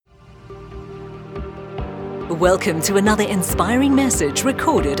Welcome to another inspiring message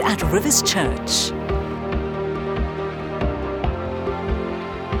recorded at Rivers Church.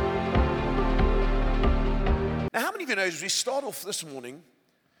 Now, how many of you know, as we start off this morning,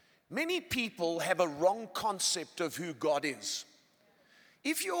 many people have a wrong concept of who God is.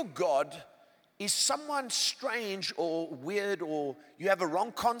 If your God is someone strange or weird, or you have a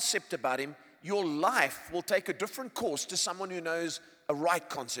wrong concept about him, your life will take a different course to someone who knows a right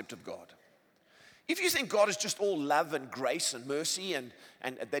concept of God. If you think God is just all love and grace and mercy and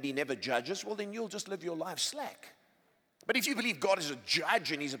that he never judges, well, then you'll just live your life slack. But if you believe God is a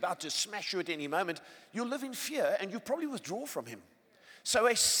judge and he's about to smash you at any moment, you'll live in fear and you'll probably withdraw from him. So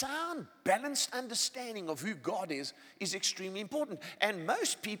a sound, balanced understanding of who God is extremely important. And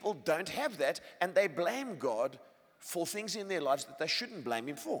most people don't have that, and they blame God for things in their lives that they shouldn't blame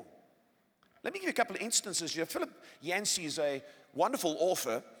him for. Let me give you a couple of instances here. Philip Yancey is a wonderful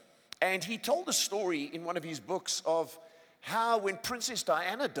author, and he told a story in one of his books of how when Princess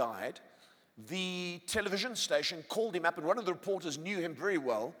Diana died, the television station called him up, and one of the reporters knew him very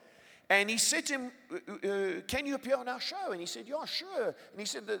well. And he said to him, can you appear on our show? And he said, yeah, sure. And he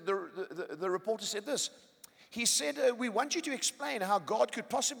said, the reporter said this. He said, we want you to explain how God could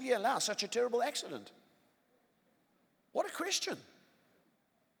possibly allow such a terrible accident. What a question.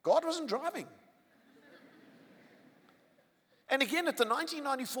 God wasn't driving. And again, at the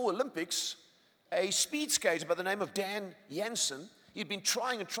 1994 Olympics, a speed skater by the name of Dan Jansen, he'd been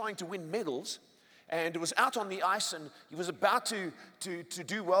trying to win medals, and was out on the ice, and he was about to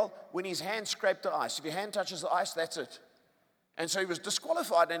do well when his hand scraped the ice. If your hand touches the ice, that's it. And so he was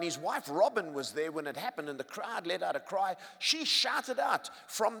disqualified, and his wife, Robin, was there when it happened, and the crowd let out a cry. She shouted out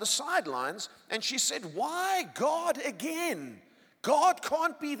from the sidelines, and she said, "Why God again? God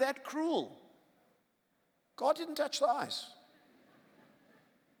can't be that cruel." God didn't touch the ice.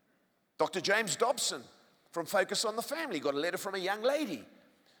 Dr. James Dobson from Focus on the Family got a letter from a young lady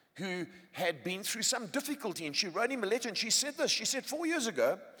who had been through some difficulty, and she wrote him a letter, and she said this. She said, 4 years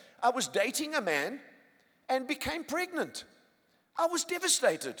ago, I was dating a man and became pregnant. I was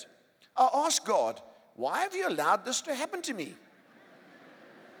devastated. I asked God, why have you allowed this to happen to me?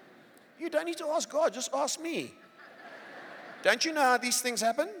 You don't need to ask God, just ask me. Don't you know how these things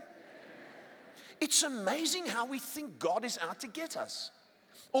happen? It's amazing how we think God is out to get us,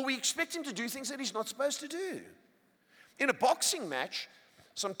 or we expect him to do things that he's not supposed to do. In a boxing match,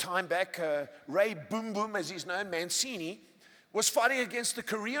 some time back, Ray Boom Boom, as he's known, Mancini, was fighting against a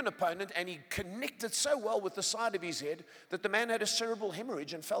Korean opponent, and he connected so well with the side of his head that the man had a cerebral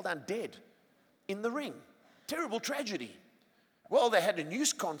hemorrhage and fell down dead in the ring. Terrible tragedy. Well, they had a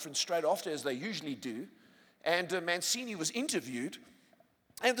news conference straight after, as they usually do, and Mancini was interviewed,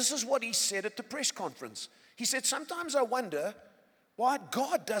 and this is what he said at the press conference. He said, sometimes I wonder why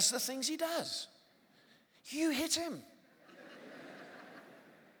God does the things he does. You hit him.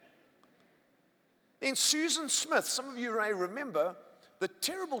 Then Susan Smith, some of you may remember the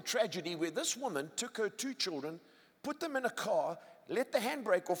terrible tragedy where this woman took her 2 children, put them in a car, let the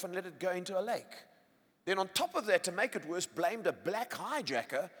handbrake off and let it go into a lake. Then on top of that, to make it worse, blamed a black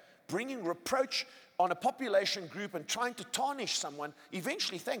hijacker, bringing reproach on a population group and trying to tarnish someone.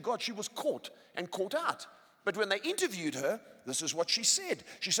 Eventually, thank God, she was caught and caught out. But when they interviewed her, this is what she said.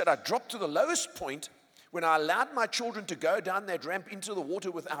 She said, I dropped to the lowest point when I allowed my children to go down that ramp into the water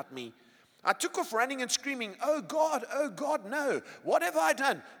without me. I took off running and screaming, oh God, no. What have I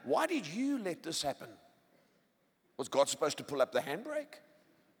done? Why did you let this happen? Was God supposed to pull up the handbrake?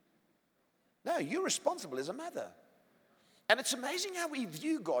 No, you're responsible as a mother. And it's amazing how we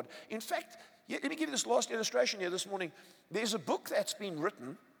view God. In fact, let me give you this last illustration here this morning. There's a book that's been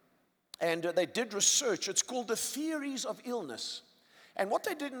written, and they did research. It's called The Theories of Illness. And what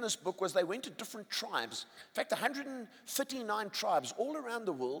they did in this book was they went to different tribes, in fact, 139 tribes all around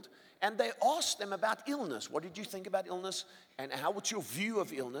the world, and they asked them about illness. What did you think about illness? And what's your view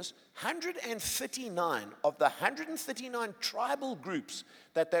of illness? 139 of the 139 tribal groups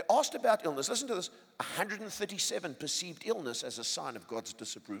that they asked about illness, listen to this, 137 perceived illness as a sign of God's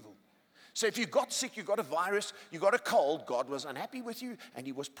disapproval. So if you got sick, you got a virus, you got a cold, God was unhappy with you, and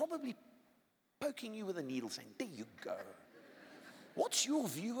he was probably poking you with a needle saying, there you go. What's your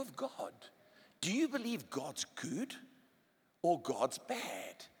view of God? Do you believe God's good or God's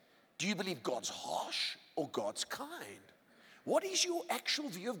bad? Do you believe God's harsh or God's kind? What is your actual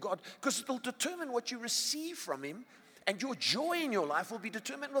view of God? Because it'll determine what you receive from him, and your joy in your life will be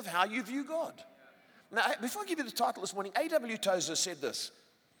determined of how you view God. Now, before I give you the title this morning, A.W. Tozer said this.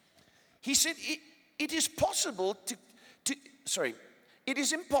 He said, it is impossible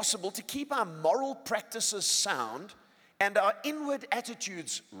to keep our moral practices sound and our inward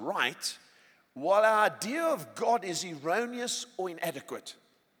attitudes right while our idea of God is erroneous or inadequate,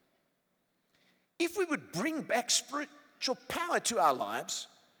 if we would bring back spiritual power to our lives,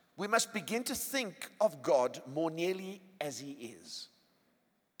 we must begin to think of God more nearly as He is.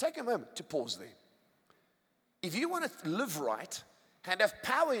 Take a moment to pause there. If you want to live right and have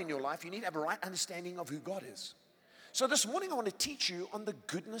power in your life, you need to have a right understanding of who God is. So this morning I want to teach you on the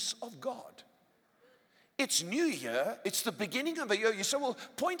goodness of God. It's New Year. It's the beginning of a year. You say, well,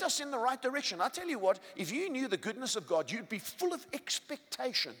 point us in the right direction. I tell you what, if you knew the goodness of God, you'd be full of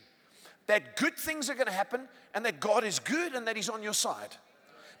expectation that good things are going to happen and that God is good and that He's on your side.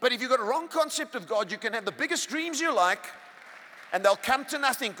 But if you've got a wrong concept of God, you can have the biggest dreams you like and they'll come to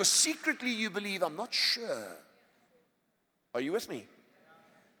nothing because secretly you believe, I'm not sure. Are you with me?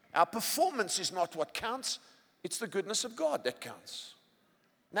 Our performance is not what counts. It's the goodness of God that counts.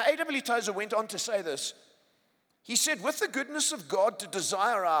 Now, A.W. Tozer went on to say this. He said, with the goodness of God to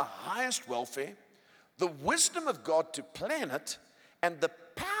desire our highest welfare, the wisdom of God to plan it, and the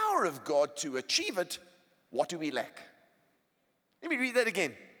power of God to achieve it, what do we lack? Let me read that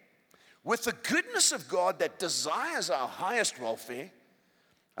again. With the goodness of God that desires our highest welfare,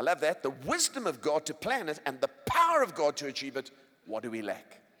 I love that, the wisdom of God to plan it, and the power of God to achieve it, what do we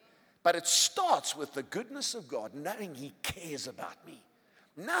lack? But it starts with the goodness of God, knowing He cares about me.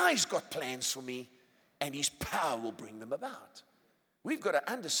 Now He's got plans for me, and His power will bring them about. We've got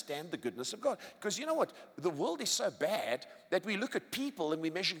to understand the goodness of God. Because you know what? The world is so bad that we look at people and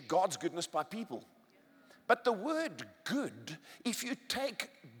we measure God's goodness by people. But the word good, if you take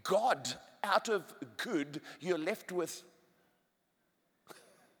God out of good, you're left with,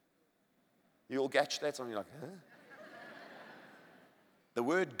 you all catch that? Something like, huh? The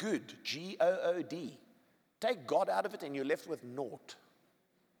word good, G-O-O-D. Take God out of it and you're left with naught.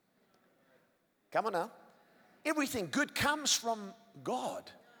 Come on now. Everything good comes from God.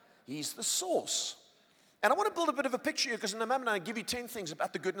 He's the source. And I want to build a bit of a picture here because in a moment I'll give you 10 things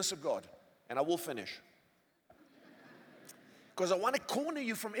about the goodness of God. And I will finish. Because I want to corner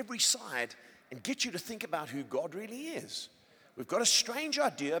you from every side and get you to think about who God really is. We've got a strange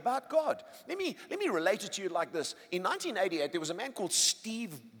idea about God. Let me relate it to you like this. In 1988, there was a man called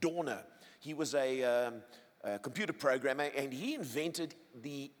Steve Dorner. He was a computer programmer, and he invented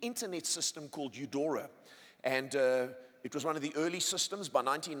the internet system called Eudora. And it was one of the early systems. By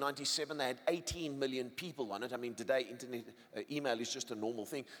 1997, they had 18 million people on it. I mean, today, internet email is just a normal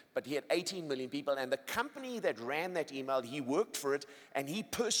thing. But he had 18 million people. And the company that ran that email, he worked for it. And he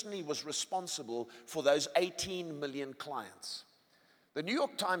personally was responsible for those 18 million clients. The New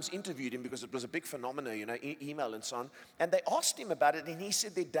York Times interviewed him because it was a big phenomenon, you know, email and so on. And they asked him about it. And he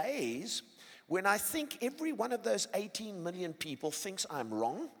said, there are days when I think every one of those 18 million people thinks I'm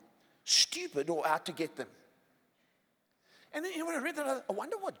wrong, stupid, or out to get them. And then, you know, when I read that, I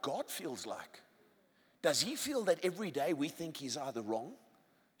wonder what God feels like. Does He feel that every day we think He's either wrong,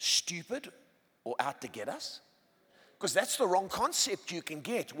 stupid, or out to get us? Because that's the wrong concept you can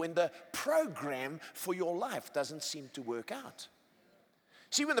get when the program for your life doesn't seem to work out.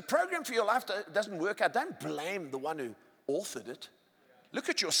 See, when the program for your life doesn't work out, don't blame the one who authored it. Look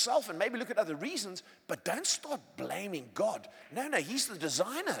at yourself and maybe look at other reasons, but don't start blaming God. No, He's the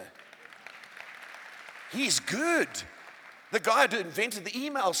designer. He's good. The guy who invented the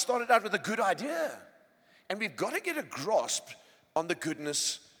email started out with a good idea. And we've got to get a grasp on the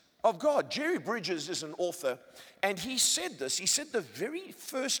goodness of God. Jerry Bridges is an author, and he said this. He said the very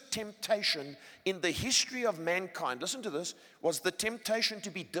first temptation in the history of mankind, listen to this, was the temptation to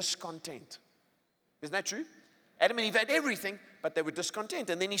be discontent. Isn't that true? Adam and Eve had everything, but they were discontent.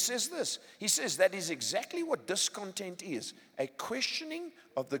 And then he says this. He says that is exactly what discontent is, a questioning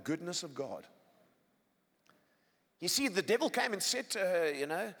of the goodness of God. You see, the devil came and said to her, you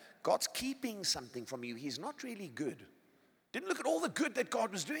know, God's keeping something from you. He's not really good. Didn't look at all the good that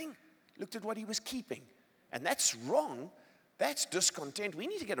God was doing. Looked at what He was keeping. And that's wrong. That's discontent. We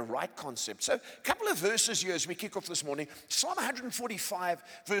need to get a right concept. So a couple of verses here as we kick off this morning. Psalm 145,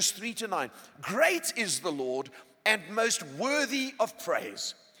 verse 3 to 9. Great is the Lord and most worthy of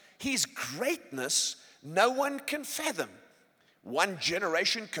praise. His greatness no one can fathom. One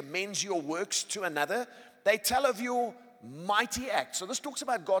generation commends your works to another. They tell of your mighty acts. So this talks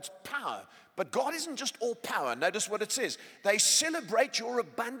about God's power. But God isn't just all power. Notice what it says. They celebrate your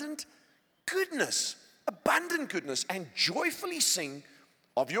abundant goodness, and joyfully sing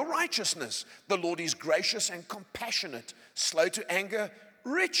of your righteousness. The Lord is gracious and compassionate, slow to anger,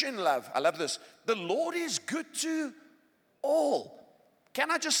 rich in love. I love this. The Lord is good to all.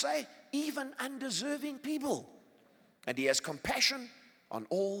 Can I just say, even undeserving people. And He has compassion on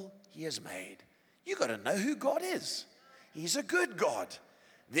all He has made. You got to know who God is. He's a good God.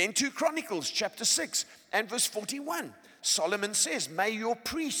 Then 2 Chronicles chapter 6 and verse 41. Solomon says, may your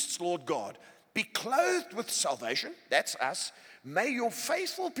priests, Lord God, be clothed with salvation. That's us. May your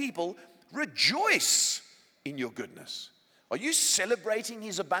faithful people rejoice in your goodness. Are you celebrating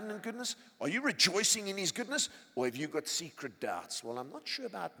his abundant goodness? Are you rejoicing in his goodness? Or have you got secret doubts? Well, I'm not sure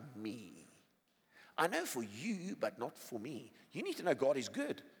about me. I know for you, but not for me. You need to know God is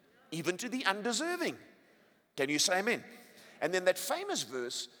good, even to the undeserving. Can you say amen? And then that famous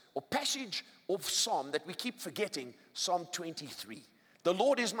verse or passage of Psalm that we keep forgetting, Psalm 23. The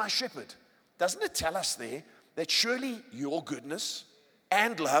Lord is my shepherd. Doesn't it tell us there that surely your goodness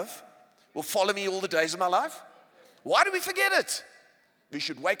and love will follow me all the days of my life? Why do we forget it? We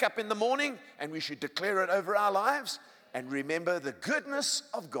should wake up in the morning and we should declare it over our lives and remember the goodness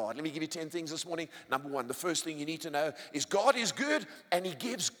of God. Let me give you 10 things this morning. Number one, the first thing you need to know is God is good and he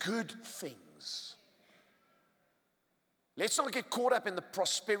gives good things. Let's not get caught up in the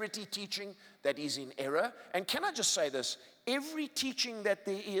prosperity teaching that is in error. And can I just say this? Every teaching that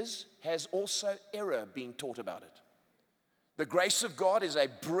there is has also error being taught about it. The grace of God is a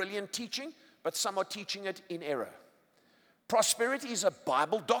brilliant teaching, but some are teaching it in error. Prosperity is a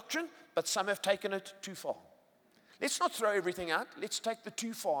Bible doctrine, but some have taken it too far. Let's not throw everything out. Let's take the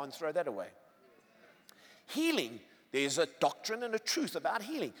too far and throw that away. Healing, there's a doctrine and a truth about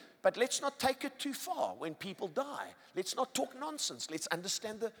healing, but let's not take it too far when people die. Let's not talk nonsense. Let's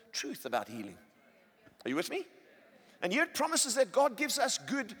understand the truth about healing. Are you with me? And here it promises that God gives us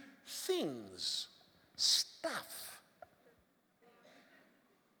good things, stuff.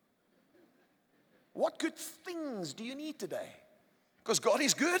 What good things do you need today? Because God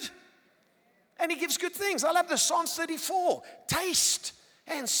is good and he gives good things. I love this, Psalm 34. Taste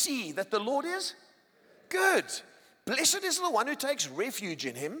and see that the Lord is good. Blessed is the one who takes refuge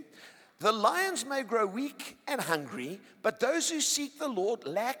in him. The lions may grow weak and hungry, but those who seek the Lord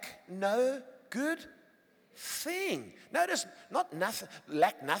lack no good thing. Notice, not nothing,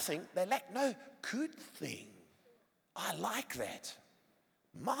 lack nothing, they lack no good thing. I like that.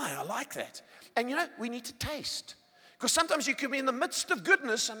 I like that. And you know, we need to taste. Because sometimes you can be in the midst of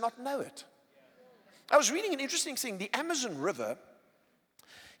goodness and not know it. I was reading an interesting thing. The Amazon River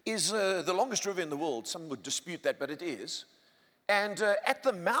is the longest river in the world. Some would dispute that, but it is. And at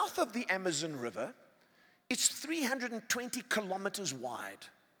the mouth of the Amazon River, it's 320 kilometers wide.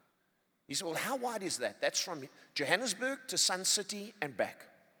 You say, well, how wide is that? That's from Johannesburg to Sun City and back.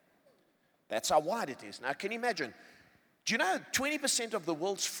 That's how wide it is. Now, can you imagine? Do you know 20% of the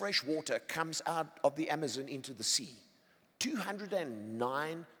world's fresh water comes out of the Amazon into the sea?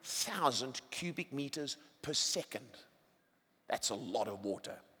 209,000 cubic meters per second. That's a lot of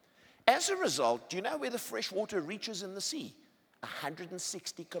water. As a result, do you know where the fresh water reaches in the sea?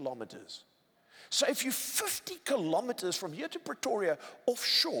 160 kilometers. So if you're 50 kilometers from here to Pretoria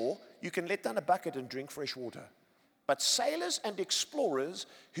offshore, you can let down a bucket and drink fresh water. But sailors and explorers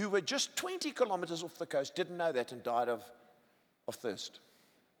who were just 20 kilometers off the coast didn't know that and died of thirst.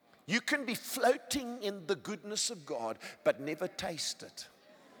 You can be floating in the goodness of God, but never taste it.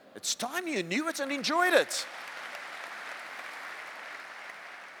 It's time you knew it and enjoyed it.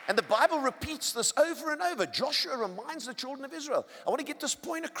 And the Bible repeats this over and over. Joshua reminds the children of Israel. I want to get this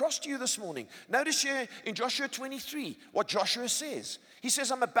point across to you this morning. Notice here in Joshua 23 what Joshua says. He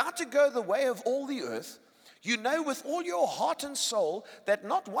says, I'm about to go the way of all the earth. You know with all your heart and soul that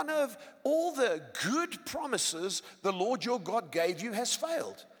not one of all the good promises the Lord your God gave you has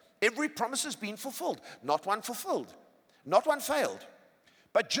failed. Every promise has been fulfilled. Not one fulfilled. Not one failed.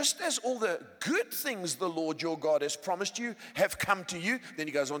 But just as all the good things the Lord your God has promised you have come to you, then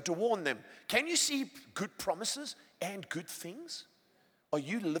he goes on to warn them. Can you see good promises and good things? Are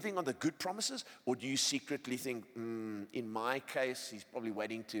you living on the good promises? Or do you secretly think, in my case, he's probably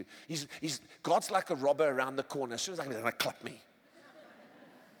waiting to, God's like a robber around the corner. As soon as I come, he's going to clap me.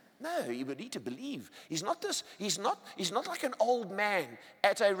 No, you would need to believe. He's not like an old man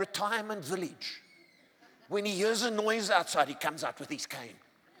at a retirement village. When he hears a noise outside, he comes out with his cane.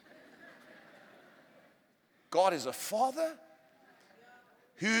 God is a father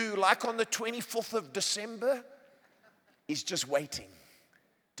who, like on the 24th of December, is just waiting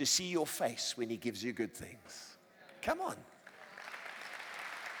to see your face when he gives you good things. Come on.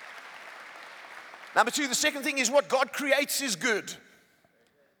 Number two, the second thing is what God creates is good.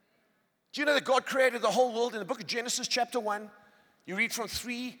 Do you know that God created the whole world in the book of Genesis chapter 1? You read from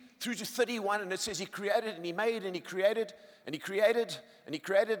 3 through to 31, and it says he created and he made and he created and he created and he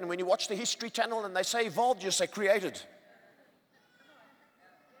created. And when you watch the History Channel and they say evolved, you say created.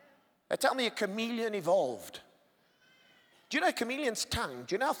 They tell me a chameleon evolved. Do you know a chameleon's tongue?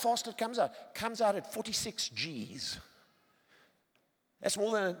 Do you know how fast it comes out? It comes out at 46 Gs. That's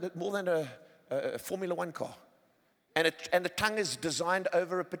more than a Formula One car. And the tongue is designed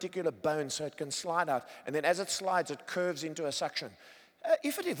over a particular bone so it can slide out. And then as it slides, it curves into a suction.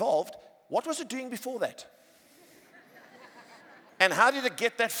 If it evolved, what was it doing before that? And how did it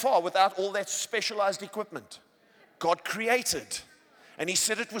get that far without all that specialized equipment? God created, and he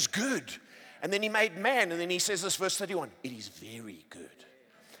said it was good. And then he made man, and then he says this, verse 31, it is very good.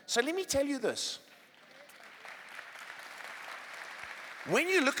 So let me tell you this. When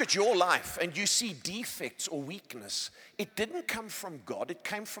you look at your life and you see defects or weakness, it didn't come from God, it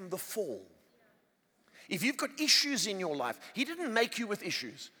came from the fall. If you've got issues in your life, he didn't make you with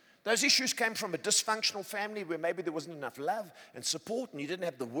issues. Those issues came from a dysfunctional family where maybe there wasn't enough love and support and you didn't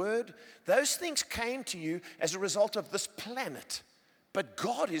have the word. Those things came to you as a result of this planet. But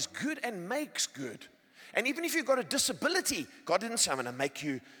God is good and makes good. And even if you've got a disability, God didn't say, I'm going to make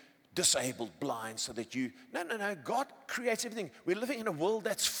you disabled, blind, so that you... No. God creates everything. We're living in a world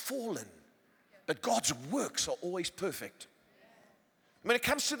that's fallen. But God's works are always perfect. When it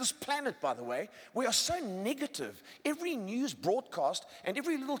comes to this planet, by the way, we are so negative. Every news broadcast and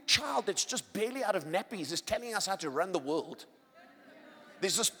every little child that's just barely out of nappies is telling us how to run the world.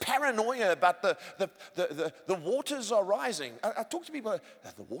 There's this paranoia about the waters are rising. I talk to people,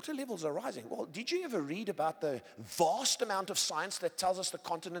 the water levels are rising. Well, did you ever read about the vast amount of science that tells us the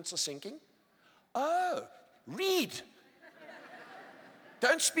continents are sinking? Oh, read.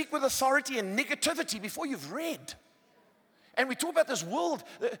 Don't speak with authority and negativity before you've read. And we talk about this world.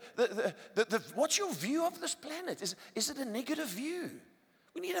 What's your view of this planet? Is it a negative view?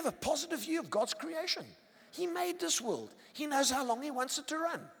 We need to have a positive view of God's creation. He made this world. He knows how long he wants it to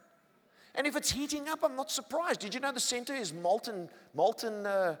run. And if it's heating up, I'm not surprised. Did you know the center is molten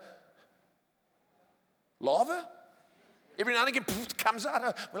lava? Every now and again, it comes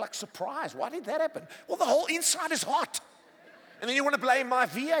out. We're like, surprised. Why did that happen? Well, the whole inside is hot. And then you want to blame my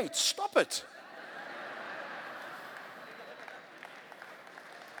V8. Stop it.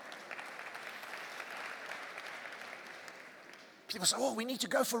 People say, we need to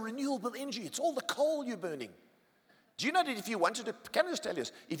go for renewable energy. It's all the coal you're burning. Do you know that if you wanted to, can I just tell you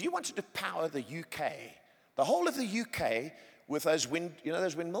this? If you wanted to power the UK, the whole of the UK with those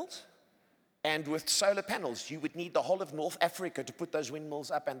those windmills? And with solar panels, you would need the whole of North Africa to put those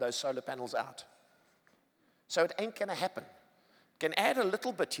windmills up and those solar panels out. So it ain't going to happen. Can add a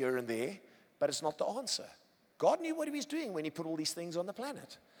little bit here and there, but it's not the answer. God knew what he was doing when he put all these things on the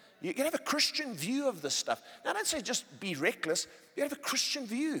planet. You can have a Christian view of this stuff. Now, I don't say just be reckless. You have a Christian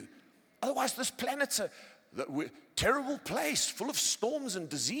view. Otherwise, this planet's a terrible place full of storms and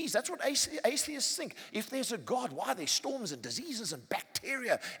disease. That's what atheists think. If there's a God, why are there storms and diseases and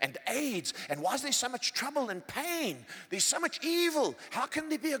bacteria and AIDS? And why is there so much trouble and pain? There's so much evil. How can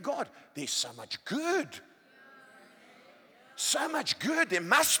there be a God? There's so much good. So much good. There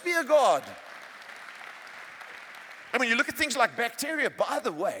must be a God. And when you look at things like bacteria, by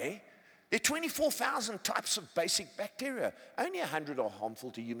the way, there are 24,000 types of basic bacteria. Only 100 are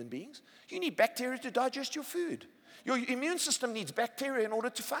harmful to human beings. You need bacteria to digest your food. Your immune system needs bacteria in order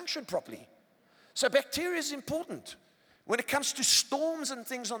to function properly. So bacteria is important. When it comes to storms and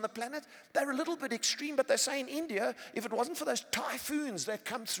things on the planet, they're a little bit extreme, but they say in India, if it wasn't for those typhoons that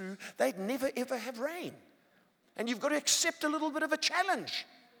come through, they'd never ever have rain. And you've got to accept a little bit of a challenge.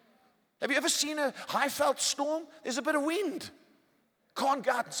 Have you ever seen a high-felt storm? There's a bit of wind. Can't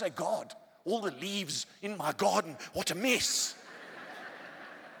go out and say, God, all the leaves in my garden, what a mess.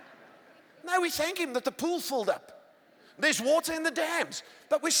 No, we thank him that the pool filled up. There's water in the dams.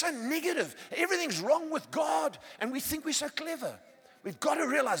 But we're so negative. Everything's wrong with God, and we think we're so clever. We've got to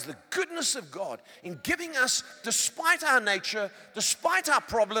realize the goodness of God in giving us, despite our nature, despite our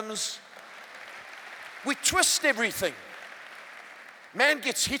problems, we twist everything. Man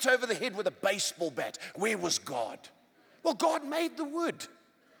gets hit over the head with a baseball bat. Where was God? Well, God made the wood.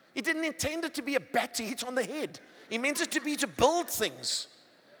 He didn't intend it to be a bat to hit on the head. He meant it to be to build things.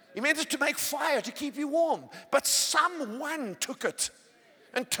 He meant it to make fire, to keep you warm. But someone took it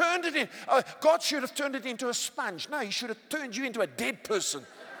and turned it in. God should have turned it into a sponge. No, he should have turned you into a dead person.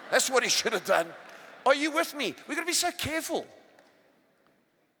 That's what he should have done. Are you with me? We've got to be so careful.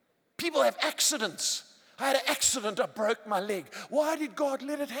 People have accidents. I had an accident, I broke my leg. Why did God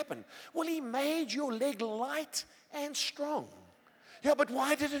let it happen? Well, he made your leg light and strong. Yeah, but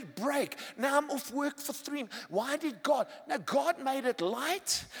why did it break? Now I'm off work for 3 months. Why did God? Now, God made it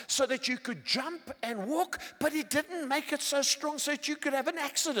light so that you could jump and walk, but he didn't make it so strong so that you could have an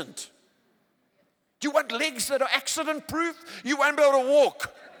accident. Do you want legs that are accident-proof? You won't be able to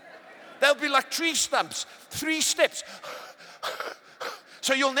walk. They'll be like tree stumps, 3 steps.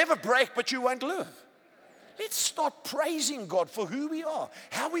 So you'll never break, but you won't live. Let's start praising God for who we are,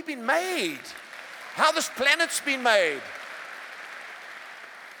 how we've been made, how this planet's been made.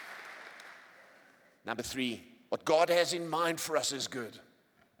 Number 3, what God has in mind for us is good.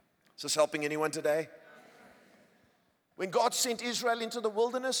 Is this helping anyone today? When God sent Israel into the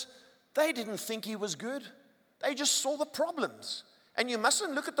wilderness, they didn't think he was good. They just saw the problems. And you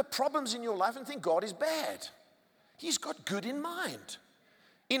mustn't look at the problems in your life and think God is bad. He's got good in mind.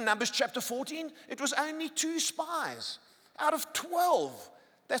 In Numbers chapter 14, it was only 2 spies out of 12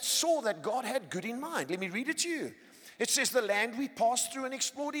 that saw that God had good in mind. Let me read it to you. It says, the land we passed through and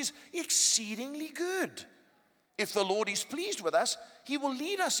explored is exceedingly good. If the Lord is pleased with us, he will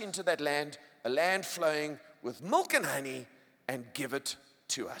lead us into that land, a land flowing with milk and honey, and give it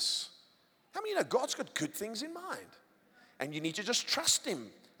to us. How many know God's got good things in mind? And you need to just trust him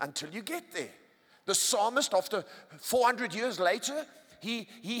until you get there. The psalmist, after 400 years later, he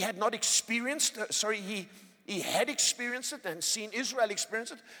had not experienced, he had experienced it and seen Israel experience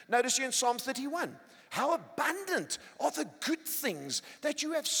it. Notice you in Psalm 31. How abundant are the good things that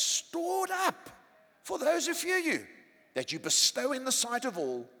you have stored up for those who fear you, that you bestow in the sight of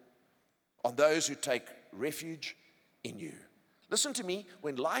all on those who take refuge in you. Listen to me,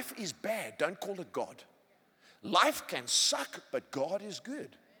 when life is bad, don't call it God. Life can suck, but God is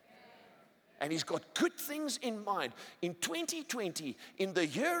good. And he's got good things in mind. In 2020, in the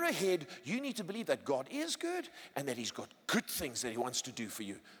year ahead, you need to believe that God is good and that he's got good things that he wants to do for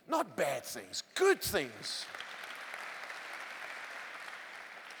you. Not bad things, good things.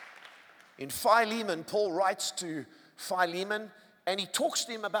 In Philemon, Paul writes to Philemon, and he talks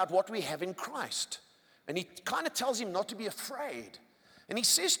to him about what we have in Christ. And he kind of tells him not to be afraid. And he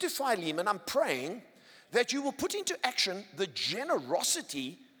says to Philemon, I'm praying that you will put into action the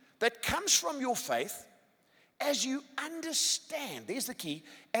generosity that comes from your faith as you understand, there's the key,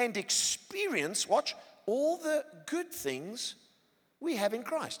 and experience, watch, all the good things we have in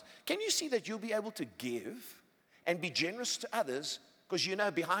Christ. Can you see that you'll be able to give and be generous to others because you know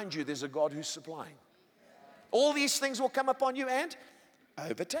behind you there's a God who's supplying? All these things will come upon you and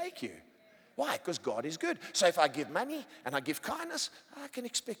overtake you. Why? Because God is good. So if I give money and I give kindness, I can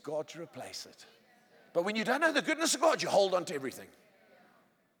expect God to replace it. But when you don't know the goodness of God, you hold on to everything.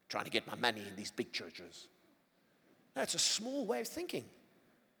 Trying to get my money in these big churches. That's a small way of thinking.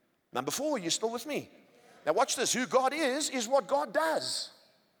 Number 4, you still with me? Now watch this. Who God is what God does.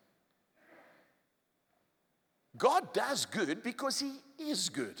 God does good because he is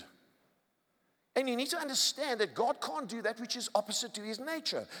good. And you need to understand that God can't do that which is opposite to his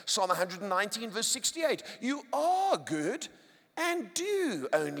nature. Psalm 119 verse 68. You are good and do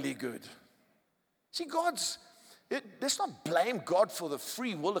only good. See, let's not blame God for the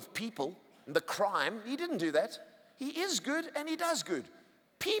free will of people and the crime. He didn't do that. He is good and he does good.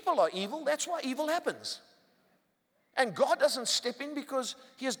 People are evil. That's why evil happens. And God doesn't step in because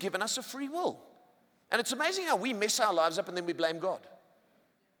he has given us a free will. And it's amazing how we mess our lives up and then we blame God.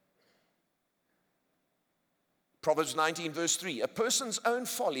 Proverbs 19 verse 3. A person's own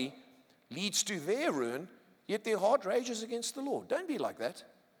folly leads to their ruin, yet their heart rages against the Lord. Don't be like that.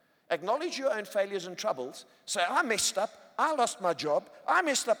 Acknowledge your own failures and troubles. Say, I messed up. I lost my job. I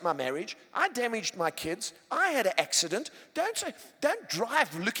messed up my marriage. I damaged my kids. I had an accident. Don't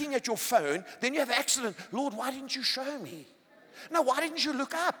drive looking at your phone. Then you have an accident. Lord, why didn't you show me? No, why didn't you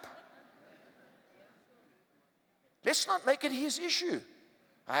look up? Let's not make it his issue.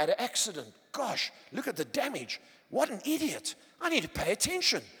 I had an accident. Gosh, look at the damage. What an idiot. I need to pay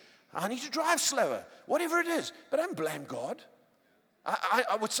attention. I need to drive slower. Whatever it is. But don't blame God.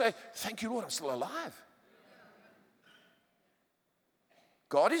 I would say, thank you, Lord, I'm still alive.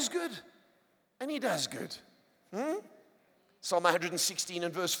 God is good, and he does good. Psalm 116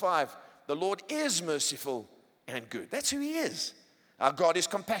 and verse 5. The Lord is merciful and good. That's who he is. Our God is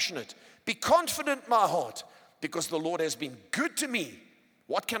compassionate. Be confident, my heart, because the Lord has been good to me.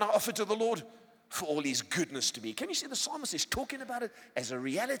 What can I offer to the Lord? For all his goodness to me. Can you see the psalmist is talking about it as a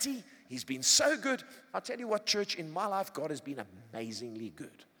reality? He's been so good. I'll tell you what, church, in my life, God has been amazingly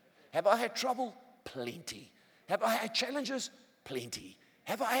good. Have I had trouble? Plenty. Have I had challenges? Plenty.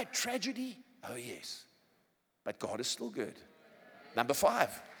 Have I had tragedy? Oh, yes. But God is still good. Number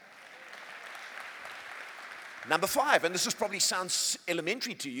 5. Number 5, and this is probably sounds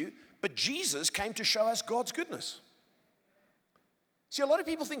elementary to you, but Jesus came to show us God's goodness. See, a lot of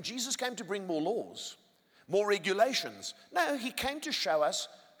people think Jesus came to bring more laws, more regulations. No, he came to show us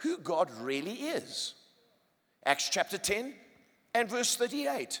who God really is. Acts chapter 10 and verse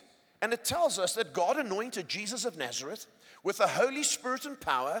 38. And it tells us that God anointed Jesus of Nazareth with the Holy Spirit and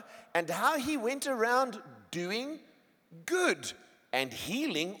power, and how he went around doing good and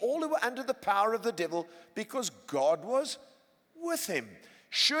healing all who were under the power of the devil, because God was with him.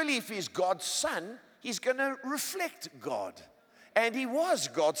 Surely if he's God's son, he's going to reflect God. And he was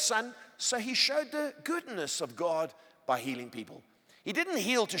God's son, so he showed the goodness of God by healing people. He didn't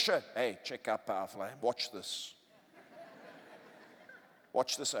heal to show, hey, check how powerful I am. Watch this.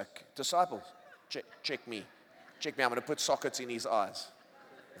 Watch this, disciples. Check me. Check me. I'm going to put sockets in his eyes.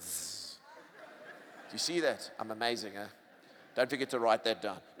 Zzz. Do you see that? I'm amazing, huh? Don't forget to write that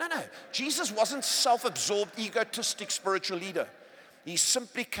down. No. Jesus wasn't self-absorbed, egotistic spiritual leader. He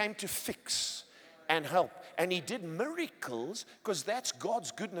simply came to fix and help. And he did miracles because that's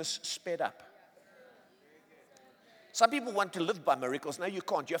God's goodness sped up. Some people want to live by miracles. No, you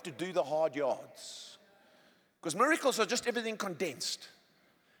can't. You have to do the hard yards. Because miracles are just everything condensed.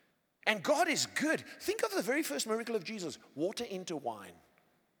 And God is good. Think of the very first miracle of Jesus, water into wine.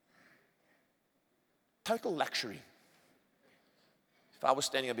 Total luxury. If I was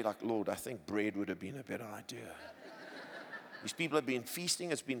standing, I'd be like, Lord, I think bread would have been a better idea. These people have been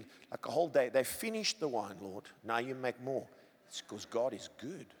feasting. It's been like a whole day. They finished the wine, Lord. Now you make more. It's because God is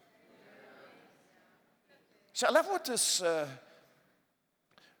good. So I love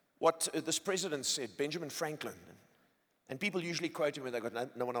what this president said, Benjamin Franklin. And people usually quote him when they've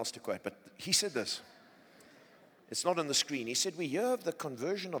got no one else to quote. But he said this. It's not on the screen. He said, we hear of the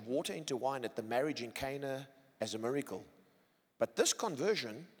conversion of water into wine at the marriage in Cana as a miracle. But this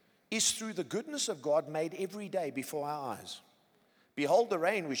conversion is through the goodness of God made every day before our eyes. Behold the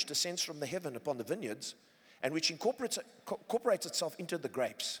rain which descends from the heaven upon the vineyards and which incorporates itself into the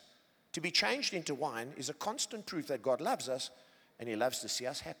grapes. To be changed into wine is a constant proof that God loves us and he loves to see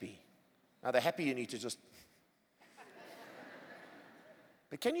us happy. Now, the happy you need to just...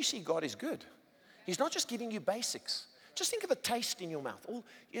 But can you see God is good? He's not just giving you basics. Just think of a taste in your mouth.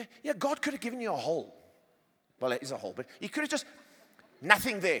 Yeah, God could have given you a hole. Well, it is a hole, but he could have just...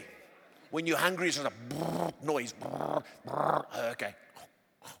 Nothing there. When you're hungry, it's just a brrr noise. Brrr, brrr. Okay.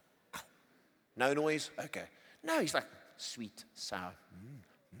 No noise? Okay. No, he's like, sweet, sour.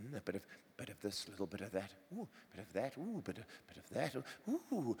 A bit of this, a little bit of that. Ooh, a bit of that. Ooh, a bit of that.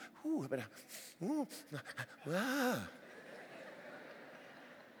 Ooh, a bit of... Ah.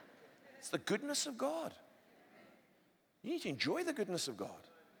 It's the goodness of God. You need to enjoy the goodness of God.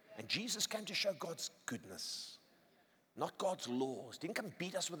 And Jesus came to show God's goodness, not God's laws. He didn't come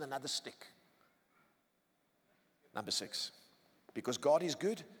beat us with another stick. Number 6, because God is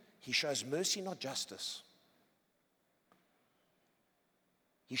good, he shows mercy, not justice.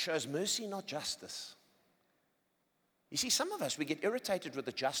 He shows mercy, not justice. You see, some of us, we get irritated with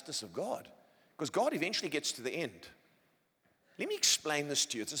the justice of God because God eventually gets to the end. Let me explain this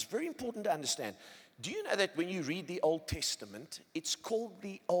to you. It's very important to understand. Do you know that when you read the Old Testament, it's called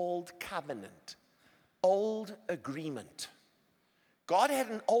the Old Covenant, Old Agreement. God had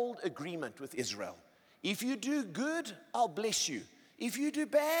an old agreement with Israel. If you do good, I'll bless you. If you do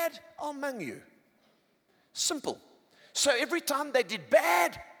bad, I'll mung you. Simple. So every time they did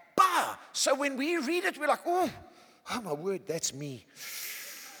bad, bah! So when we read it, we're like, oh my word, that's me.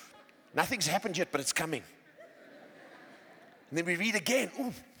 Nothing's happened yet, but it's coming. And then we read again,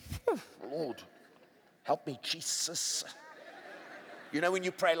 Lord, help me, Jesus. You know when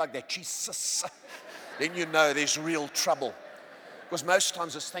you pray like that, Jesus, then you know there's real trouble. Because most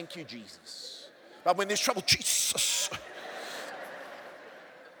times it's thank you, Jesus. But when there's trouble, Jesus.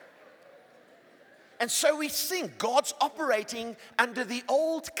 And so we think God's operating under the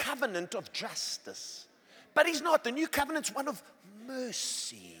old covenant of justice. But he's not. The new covenant's one of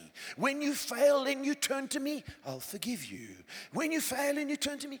mercy. When you fail and you turn to me, I'll forgive you. When you fail and you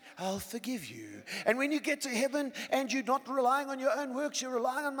turn to me, I'll forgive you. And when you get to heaven and you're not relying on your own works, you're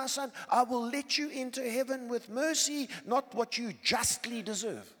relying on my Son, I will let you into heaven with mercy, not what you justly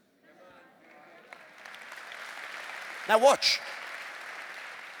deserve. Now watch.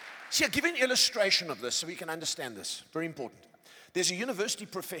 See, I'll give you an illustration of this so we can understand this. Very important. There's a university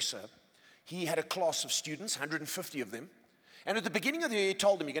professor. He had a class of students, 150 of them. And at the beginning of the year, he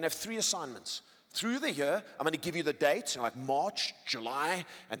told them, you're going to have 3 assignments. Through the year, I'm going to give you the dates, like March, July,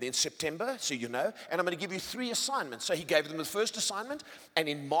 and then September, so you know. And I'm going to give you 3 assignments. So he gave them the first assignment. And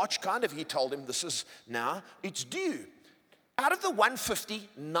in March, he told them, this is now, it's due. Out of the 150,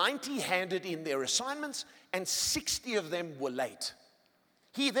 90 handed in their assignments, and 60 of them were late.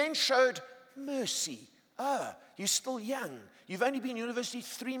 He then showed mercy. You're still young. You've only been in university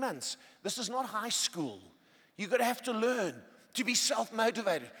 3 months. This is not high school. You're going to have to learn to be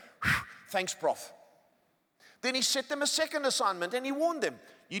self-motivated. Thanks, Prof. Then he set them a second assignment and he warned them,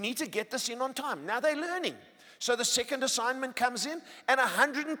 you need to get this in on time. Now they're learning. So the second assignment comes in and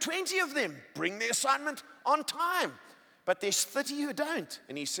 120 of them bring the assignment on time. But there's 30 who don't.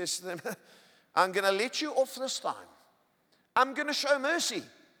 And he says to them, I'm going to let you off this time. I'm going to show mercy.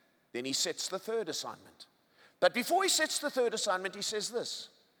 Then he sets the third assignment. But before he sets the third assignment, he says this.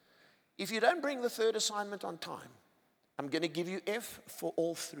 If you don't bring the third assignment on time, I'm going to give you F for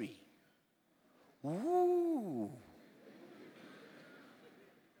all three. Woo.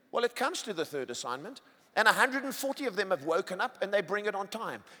 Well, it comes to the third assignment, and 140 of them have woken up and they bring it on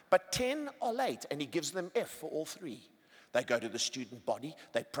time. But 10 are late, and he gives them F for all three. They go to the student body,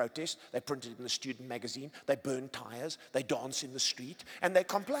 they protest, they print it in the student magazine, they burn tires, they dance in the street, and they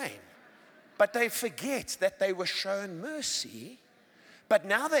complain. But they forget that they were shown mercy, but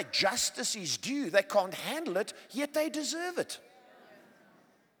now that justice is due, they can't handle it, yet they deserve it.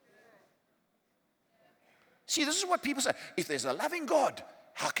 See, this is what people say. If there's a loving God,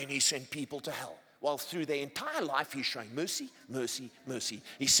 how can he send people to hell? Well, through their entire life, he's showing mercy, mercy, mercy.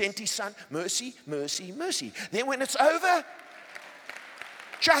 He sent his son, mercy, mercy, mercy. Then when it's over,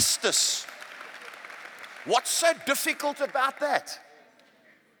 justice. What's so difficult about that?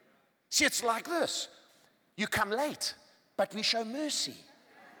 See, it's like this. You come late, but we show mercy.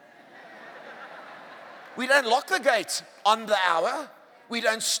 We don't lock the gate on the hour. We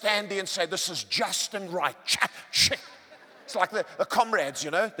don't stand there and say, this is just and right. It's like the comrades,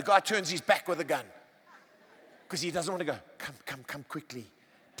 you know. The guy turns his back with a gun because he doesn't want to go, come quickly.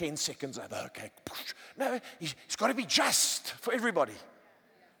 10 seconds over, okay. No, he's got to be just for everybody.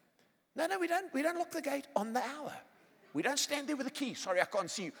 No, we don't lock the gate on the hour. We don't stand there with a key. Sorry, I can't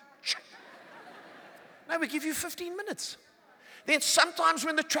see you. No, we give you 15 minutes. Then sometimes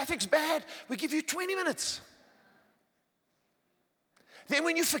when the traffic's bad, we give you 20 minutes. Then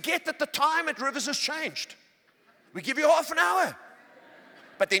when you forget that the time at Rivers has changed, we give you half an hour.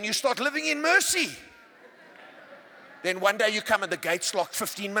 But then you start living in mercy. Then one day you come and the gate's locked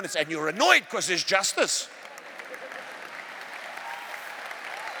 15 minutes and you're annoyed because there's justice.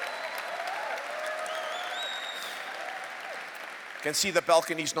 You can see the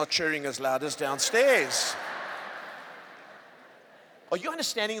balcony's not cheering as loud as downstairs. Are you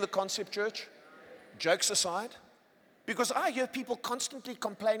understanding the concept, church? Jokes aside. Because I hear people constantly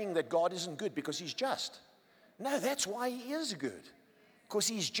complaining that God isn't good because he's just. No, that's why he is good. Because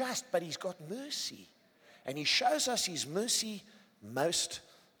he's just, but he's got mercy. And he shows us his mercy most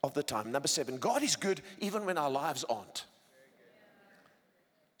of the time. Number 7, God is good even when our lives aren't.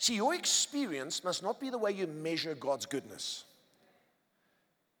 See, your experience must not be the way you measure God's goodness.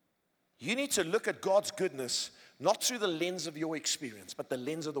 You need to look at God's goodness not through the lens of your experience, but the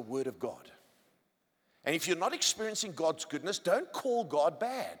lens of the Word of God. And if you're not experiencing God's goodness, don't call God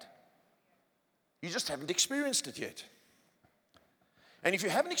bad. You just haven't experienced it yet. And if you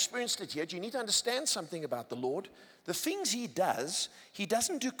haven't experienced it yet, you need to understand something about the Lord. The things he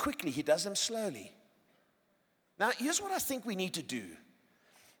doesn't do quickly. He does them slowly. Now, here's what I think we need to do.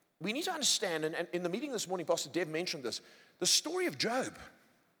 We need to understand, and in the meeting this morning, Pastor Dev mentioned this, the story of Job.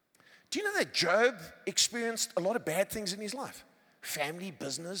 Do you know that Job experienced a lot of bad things in his life? Family,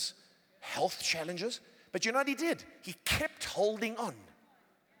 business, health challenges. But you know what he did? He kept holding on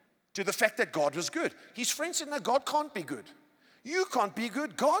to the fact that God was good. His friends said, no, God can't be good. You can't be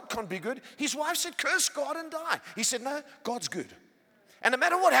good. God can't be good. His wife said, curse God and die. He said, no, God's good. And no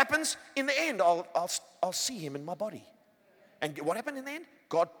matter what happens, in the end, I'll see him in my body. And what happened in the end?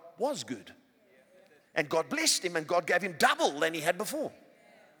 God was good. And God blessed him, and God gave him double than he had before.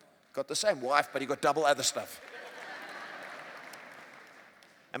 Got the same wife, but he got double other stuff.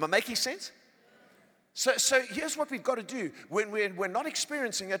 Am I making sense? So here's what we've got to do. When we're not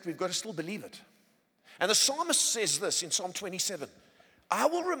experiencing it, we've got to still believe it. And the psalmist says this in Psalm 27. I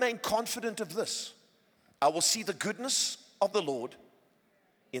will remain confident of this. I will see the goodness of the Lord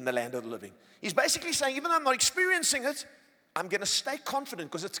in the land of the living. He's basically saying, even though I'm not experiencing it, I'm going to stay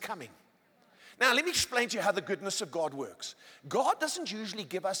confident because it's coming. Now, let me explain to you how the goodness of God works. God doesn't usually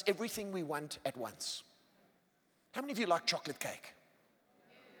give us everything we want at once. How many of you like chocolate cake?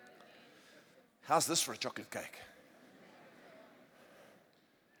 How's this for a chocolate cake?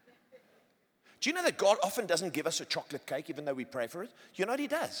 Do you know that God often doesn't give us a chocolate cake even though we pray for it? You know what he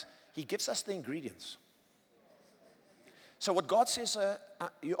does? He gives us the ingredients. So what God says,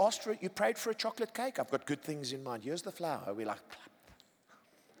 you prayed for a chocolate cake? I've got good things in mind. Here's the flour. We're like,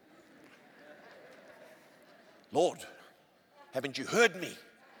 Lord, haven't you heard me?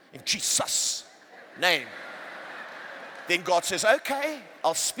 In Jesus' name. Then God says, okay,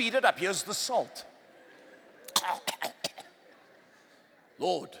 I'll speed it up. Here's the salt.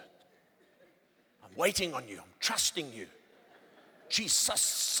 Lord, I'm waiting on you. I'm trusting you.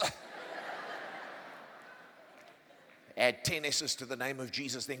 Jesus. Add 10 S's to the name of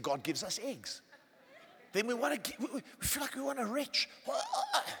Jesus. Then God gives us eggs. then we feel like we want to retch.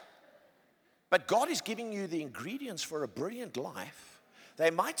 But God is giving you the ingredients for a brilliant life. They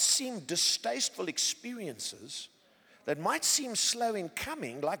might seem distasteful experiences, that might seem slow in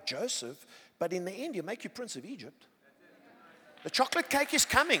coming, like Joseph, but in the end, you make you Prince of Egypt. The chocolate cake is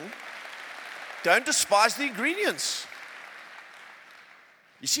coming. Don't despise the ingredients.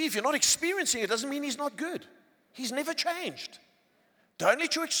 You see, if you're not experiencing it, doesn't mean he's not good. He's never changed. Don't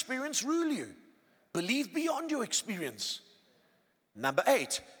let your experience rule you. Believe beyond your experience. Number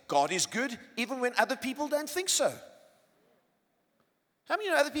 8, God is good even when other people don't think so. How many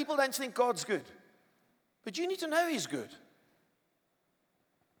know other people don't think God's good? But you need to know he's good.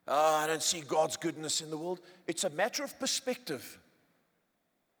 Oh, I don't see God's goodness in the world. It's a matter of perspective.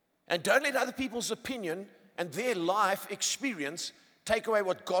 And don't let other people's opinion and their life experience take away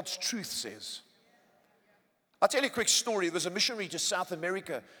what God's truth says. I'll tell you a quick story. There was a missionary to South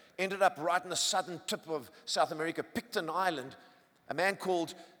America, ended up right in the southern tip of South America, picked an island, a man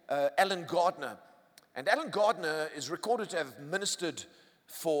called Alan Gardner. And Alan Gardner is recorded to have ministered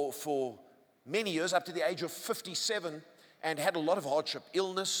for many years, up to the age of 57, and had a lot of hardship,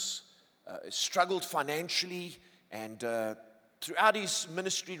 illness, struggled financially, and throughout his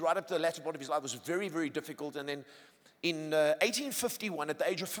ministry, right up to the latter part of his life, was very, very difficult. And then in 1851, at the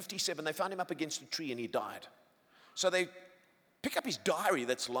age of 57, they found him up against a tree and he died. So they pick up his diary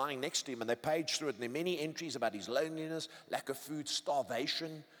that's lying next to him and they page through it, and there are many entries about his loneliness, lack of food,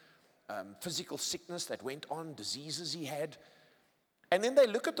 starvation, physical sickness that went on, diseases he had. And then they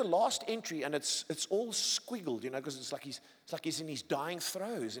look at the last entry, and it's all squiggled, because it's like he's in his dying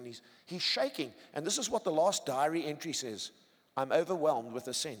throes, and he's shaking. And this is what the last diary entry says: I'm overwhelmed with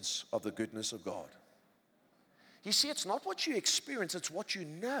a sense of the goodness of God. You see, it's not what you experience, it's what you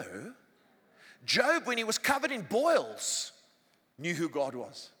know. Job, when he was covered in boils, knew who God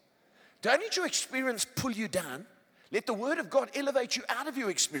was. Don't let your experience pull you down. Let the word of God elevate you out of your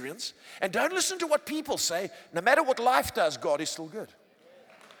experience. And don't listen to what people say. No matter what life does, God is still good.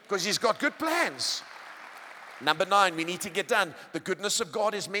 Because he's got good plans. Number 9, we need to get done. The goodness of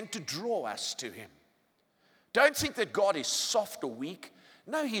God is meant to draw us to him. Don't think that God is soft or weak.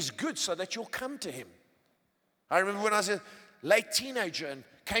 No, he's good so that you'll come to him. I remember when I was a late teenager and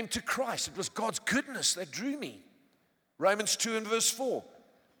came to Christ, it was God's goodness that drew me. Romans 2 and verse 4.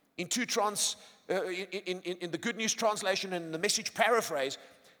 In the Good News translation and the Message paraphrase,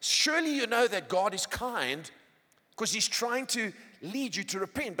 surely you know that God is kind because he's trying to lead you to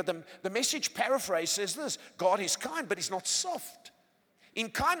repent. But the Message paraphrase says this: God is kind, but he's not soft. In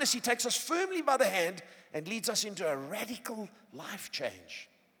kindness, he takes us firmly by the hand and leads us into a radical life change.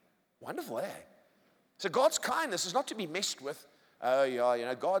 Wonderful, eh? So God's kindness is not to be messed with. Oh,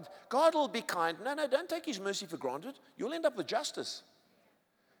 yeah, God will be kind. No, don't take his mercy for granted. You'll end up with justice.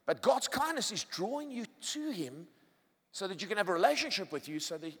 But God's kindness is drawing you to him so that you can have a relationship with you,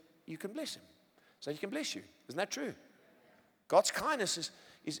 so that you can bless him, so he can bless you. Isn't that true? God's kindness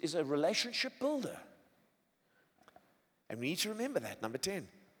is a relationship builder. And we need to remember that. Number 10,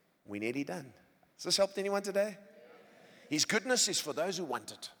 we're nearly done. Has this helped anyone today? His goodness is for those who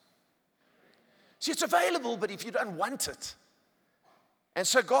want it. See, it's available, but if you don't want it. And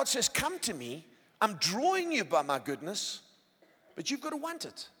so God says, come to me. I'm drawing you by my goodness, but you've got to want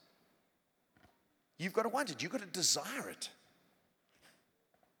it. You've got to want it. You've got to desire it.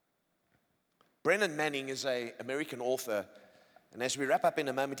 Brennan Manning is an American author, and as we wrap up in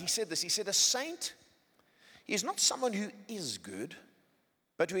a moment, he said this. He said, a saint is not someone who is good,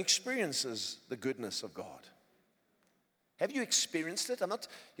 but who experiences the goodness of God. Have you experienced it? I'm not,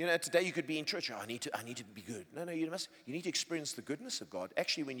 today you could be in church. I need to be good. No, you need to experience the goodness of God.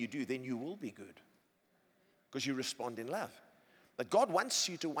 Actually, when you do, then you will be good. Because you respond in love. But God wants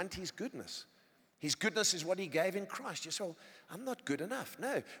you to want his goodness. His goodness is what he gave in Christ. You say, well, I'm not good enough.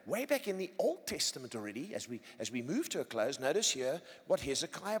 No, way back in the Old Testament already, as we move to a close, notice here what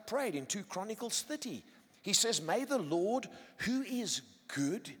Hezekiah prayed in 2 Chronicles 30. He says, may the Lord, who is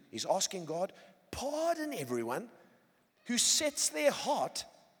good, he's asking God, pardon everyone who sets their heart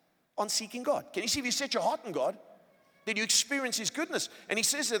on seeking God. Can you see, if you set your heart on God, then you experience his goodness. And he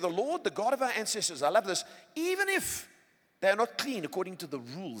says there, the Lord, the God of our ancestors, I love this, even if they are not clean according to the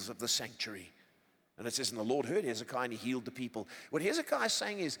rules of the sanctuary. And it says, and the Lord heard Hezekiah and he healed the people. What Hezekiah is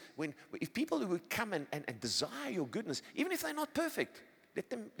saying is, if people who would come and desire your goodness, even if they're not perfect,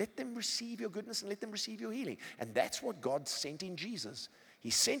 let them receive your goodness and let them receive your healing. And that's what God sent in Jesus. He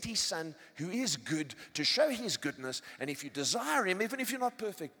sent his son, who is good, to show his goodness. And if you desire him, even if you're not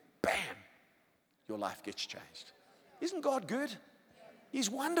perfect, bam, your life gets changed. Isn't God good? He's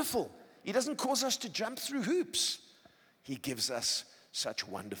wonderful. He doesn't cause us to jump through hoops. He gives us such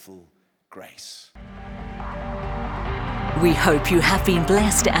wonderful grace. We hope you have been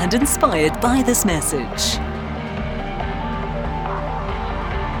blessed and inspired by this message.